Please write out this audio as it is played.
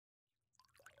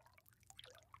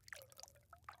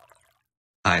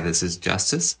Hi, this is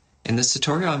Justice. In this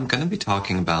tutorial, I'm going to be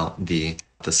talking about the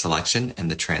selection and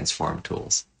the transform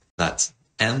tools. That's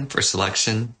M for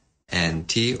selection and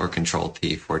T or Control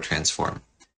T for transform.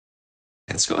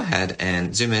 And let's go ahead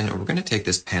and zoom in. We're going to take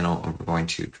this panel and we're going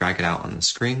to drag it out on the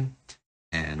screen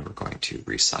and we're going to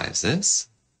resize this.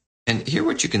 And here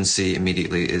what you can see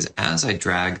immediately is as I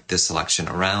drag this selection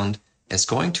around, it's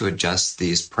going to adjust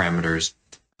these parameters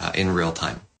in real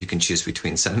time. You can choose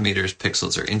between centimeters,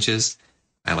 pixels, or inches.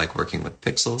 I like working with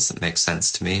pixels. It makes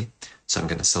sense to me. So I'm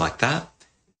going to select that.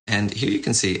 And here you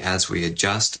can see as we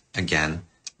adjust again,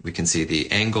 we can see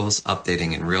the angles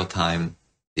updating in real time,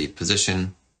 the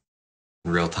position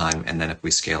in real time, and then if we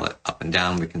scale it up and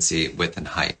down, we can see width and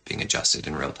height being adjusted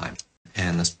in real time.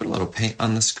 And let's put a little paint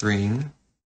on the screen.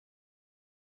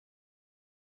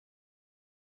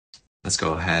 Let's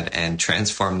go ahead and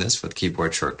transform this with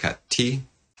keyboard shortcut T.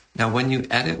 Now when you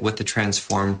edit with the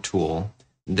transform tool,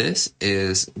 this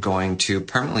is going to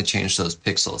permanently change those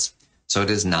pixels. So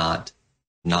it is not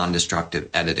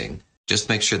non-destructive editing. Just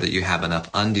make sure that you have enough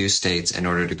undo states in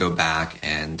order to go back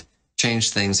and change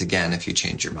things again if you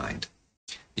change your mind.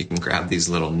 You can grab these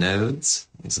little nodes,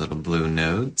 these little blue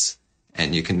nodes,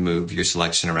 and you can move your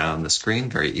selection around the screen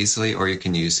very easily, or you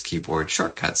can use keyboard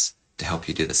shortcuts to help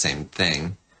you do the same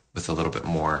thing with a little bit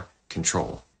more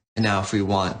control. And now if we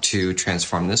want to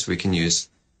transform this, we can use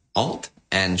Alt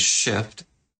and Shift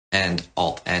and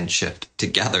Alt and Shift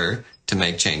together to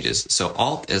make changes. So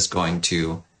Alt is going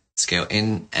to scale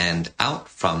in and out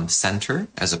from center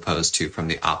as opposed to from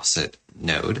the opposite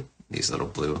node, these little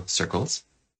blue circles.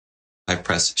 If I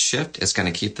press Shift, it's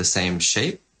going to keep the same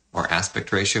shape or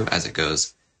aspect ratio as it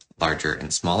goes larger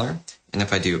and smaller. And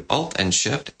if I do Alt and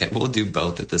Shift, it will do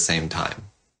both at the same time.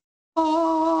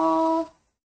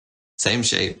 Same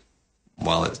shape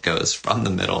while it goes from the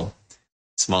middle,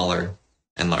 smaller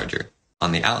and larger.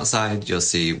 On the outside, you'll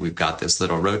see we've got this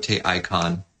little rotate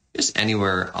icon just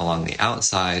anywhere along the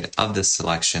outside of this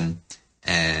selection,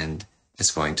 and it's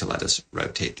going to let us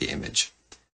rotate the image.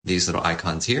 These little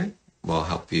icons here will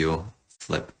help you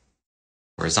flip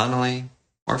horizontally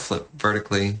or flip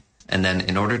vertically. And then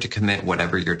in order to commit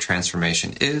whatever your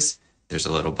transformation is, there's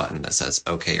a little button that says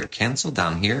OK or cancel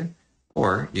down here,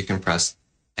 or you can press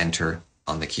Enter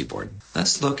on the keyboard.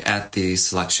 Let's look at the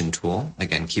selection tool.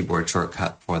 Again, keyboard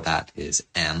shortcut for that is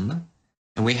M.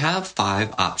 And we have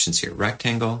 5 options here: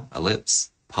 rectangle, ellipse,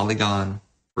 polygon,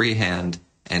 freehand,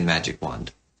 and magic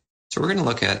wand. So we're going to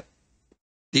look at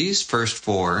these first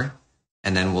 4,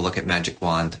 and then we'll look at magic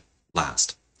wand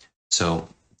last. So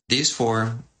these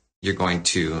 4, you're going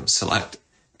to select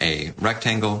a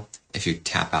rectangle. If you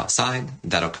tap outside,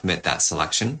 that'll commit that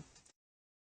selection.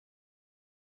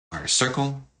 Or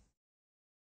circle,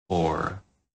 or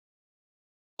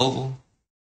oval,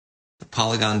 the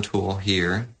polygon tool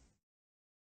here.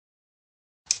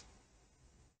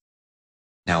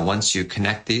 Now, once you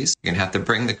connect these, you're going to have to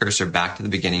bring the cursor back to the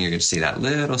beginning. You're going to see that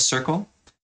little circle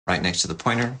right next to the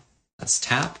pointer. Let's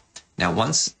tap. Now,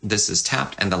 once this is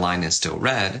tapped and the line is still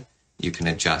red, you can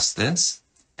adjust this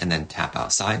and then tap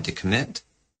outside to commit.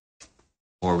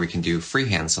 Or we can do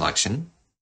freehand selection.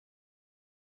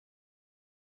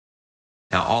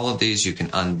 Now, all of these you can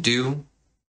undo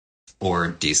or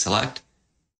deselect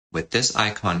with this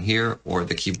icon here or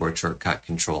the keyboard shortcut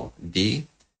Control D.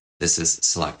 This is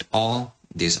select all.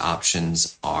 These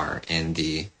options are in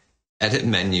the edit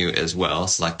menu as well.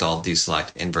 Select all,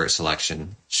 deselect, invert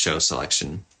selection, show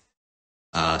selection.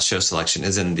 Show selection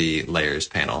is in the layers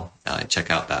panel. Check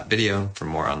out that video for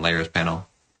more on layers panel.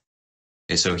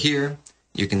 Okay, so here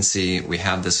you can see we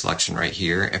have the selection right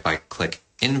here. If I click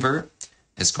invert,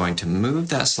 it's going to move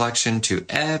that selection to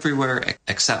everywhere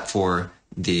except for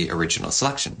the original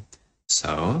selection.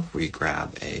 So if we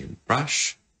grab a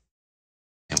brush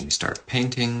and we start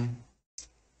painting,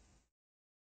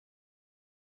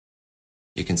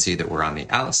 you can see that we're on the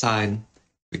outside.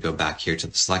 We go back here to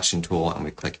the selection tool and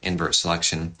we click invert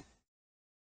selection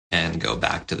and go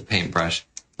back to the paintbrush.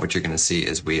 What you're going to see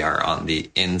is we are on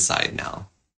the inside now.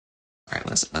 All right,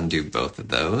 let's undo both of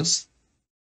those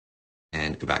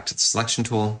and go back to the selection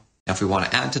tool. Now, if we want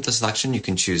to add to the selection, you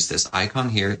can choose this icon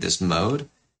here, this mode,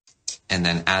 and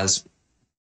then as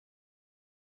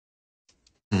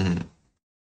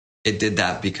it did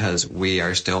that because we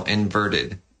are still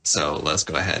inverted. So let's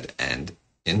go ahead and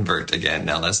invert again.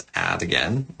 Now let's add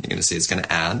again. You're going to see it's going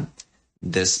to add.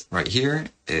 This right here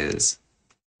is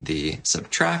the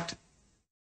subtract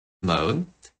mode.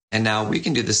 And now we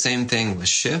can do the same thing with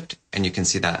Shift, and you can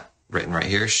see that written right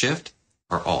here, Shift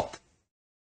or Alt.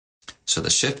 So the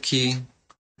Shift key,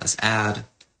 let's add,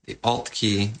 the Alt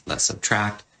key, let's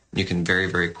subtract. You can very,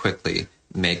 very quickly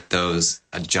make those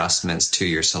adjustments to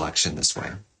your selection this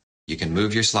way. You can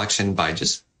move your selection by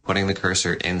just putting the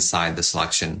cursor inside the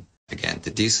selection. Again,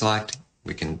 to deselect,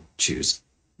 we can choose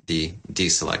the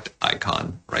deselect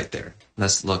icon right there.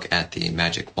 Let's look at the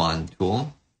magic wand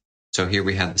tool. So here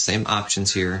we have the same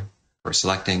options here for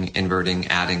selecting, inverting,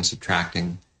 adding,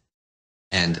 subtracting,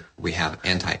 and we have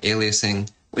anti-aliasing,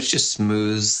 which just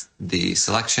smooths the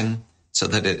selection so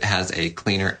that it has a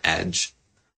cleaner edge.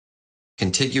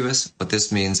 Contiguous, what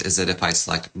this means is that if I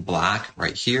select black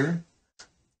right here,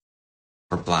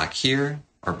 or black here,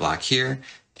 or black here,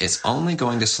 it's only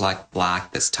going to select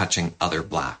black that's touching other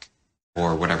black,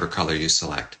 or whatever color you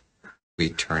select. We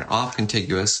turn off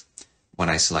contiguous. When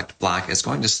I select black, it's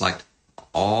going to select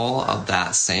all of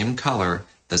that same color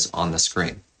that's on the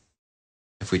screen.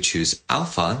 If we choose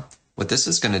alpha, what this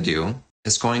is going to do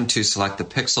is going to select the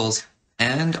pixels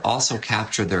and also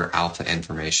capture their alpha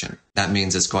information. That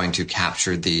means it's going to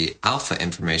capture the alpha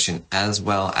information as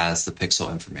well as the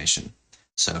pixel information.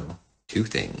 So, two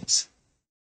things.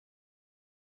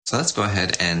 So let's go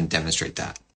ahead and demonstrate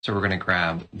that. So we're going to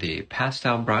grab the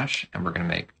pastel brush and we're going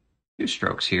to make 2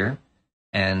 strokes here.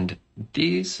 And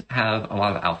these have a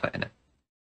lot of alpha in it.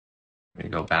 We're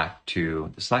going to go back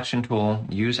to the selection tool.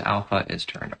 Use alpha is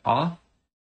turned off.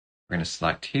 We're going to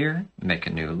select here, make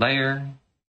a new layer,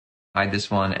 hide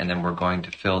this one, and then we're going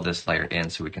to fill this layer in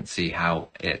so we can see how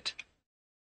it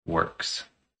works.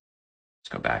 Let's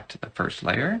go back to the first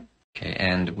layer. Okay,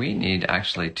 and we need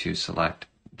actually to select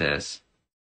this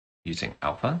using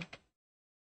alpha.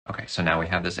 Okay, so now we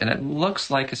have this, and it looks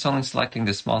like it's only selecting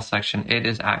this small section. It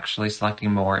is actually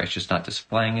selecting more, it's just not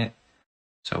displaying it.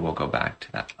 So we'll go back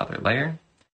to that other layer,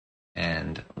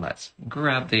 and let's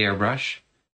grab the airbrush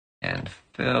and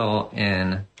fill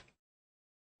in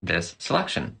this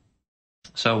selection.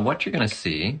 So what you're going to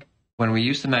see when we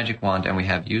use the magic wand and we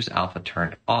have use alpha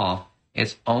turned off,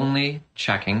 it's only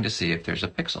checking to see if there's a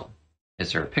pixel.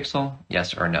 Is there a pixel?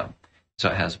 Yes or no. So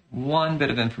it has one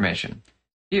bit of information.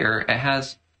 Here it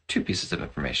has 2 pieces of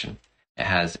information. It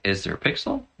has, is there a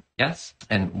pixel? Yes.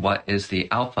 And what is the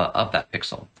alpha of that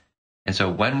pixel? And so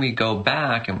when we go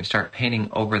back and we start painting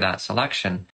over that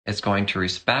selection, it's going to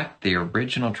respect the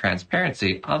original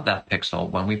transparency of that pixel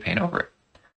when we paint over it.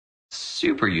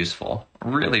 Super useful,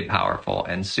 really powerful,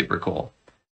 and super cool.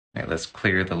 All right, let's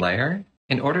clear the layer.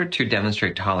 In order to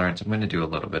demonstrate tolerance, I'm going to do a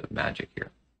little bit of magic here.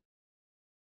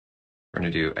 We're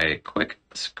going to do a quick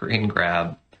screen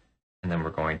grab, and then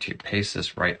we're going to paste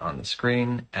this right on the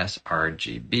screen,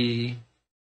 sRGB.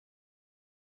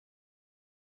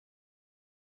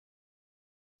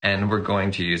 And we're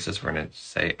going to use this, we're going to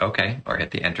say OK, or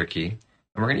hit the Enter key. And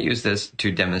we're going to use this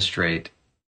to demonstrate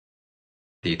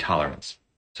the tolerance.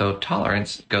 So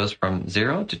tolerance goes from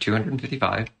 0 to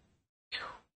 255.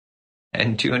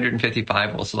 And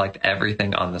 255 will select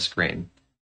everything on the screen.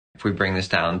 If we bring this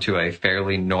down to a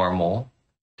fairly normal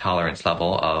tolerance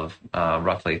level of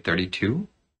roughly 32,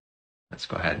 let's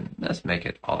go ahead and let's make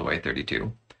it all the way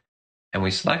 32. And we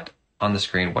select on the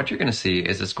screen, what you're going to see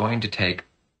is it's going to take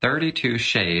 32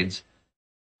 shades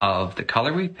of the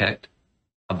color we picked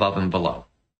above and below.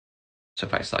 So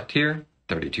if I select here,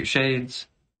 32 shades,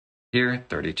 here,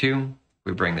 32.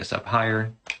 We bring this up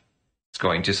higher. It's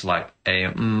going to select a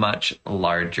much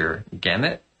larger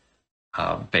gamut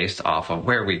based off of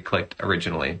where we clicked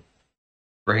originally.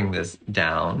 Bring this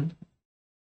down.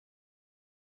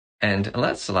 And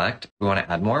let's select, we want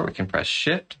to add more, we can press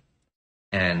Shift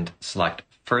and select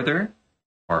further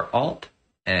or Alt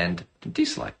and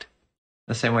deselect.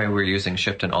 The same way we were using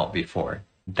Shift and Alt before.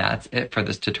 That's it for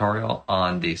this tutorial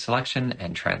on the selection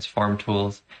and transform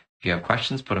tools. If you have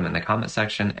questions, put them in the comment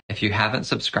section. If you haven't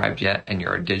subscribed yet and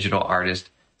you're a digital artist,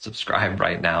 subscribe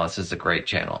right now. This is a great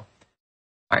channel.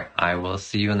 All right, I will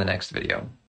see you in the next video.